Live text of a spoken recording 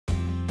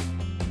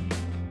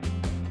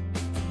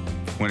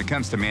When it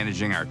comes to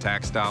managing our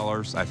tax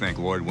dollars, I think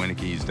Lloyd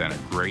Winnecke's done a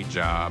great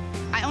job.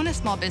 I own a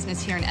small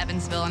business here in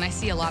Evansville, and I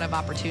see a lot of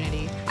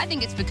opportunity. I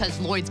think it's because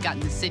Lloyd's gotten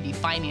the city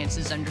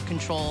finances under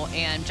control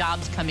and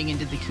jobs coming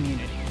into the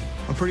community.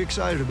 I'm pretty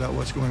excited about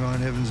what's going on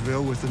in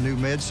Evansville with the new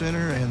med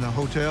center and the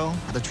hotel.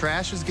 The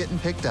trash is getting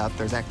picked up.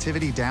 There's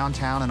activity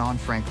downtown and on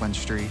Franklin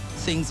Street.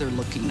 Things are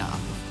looking up.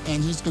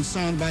 And he's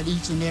concerned about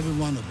each and every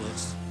one of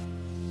us.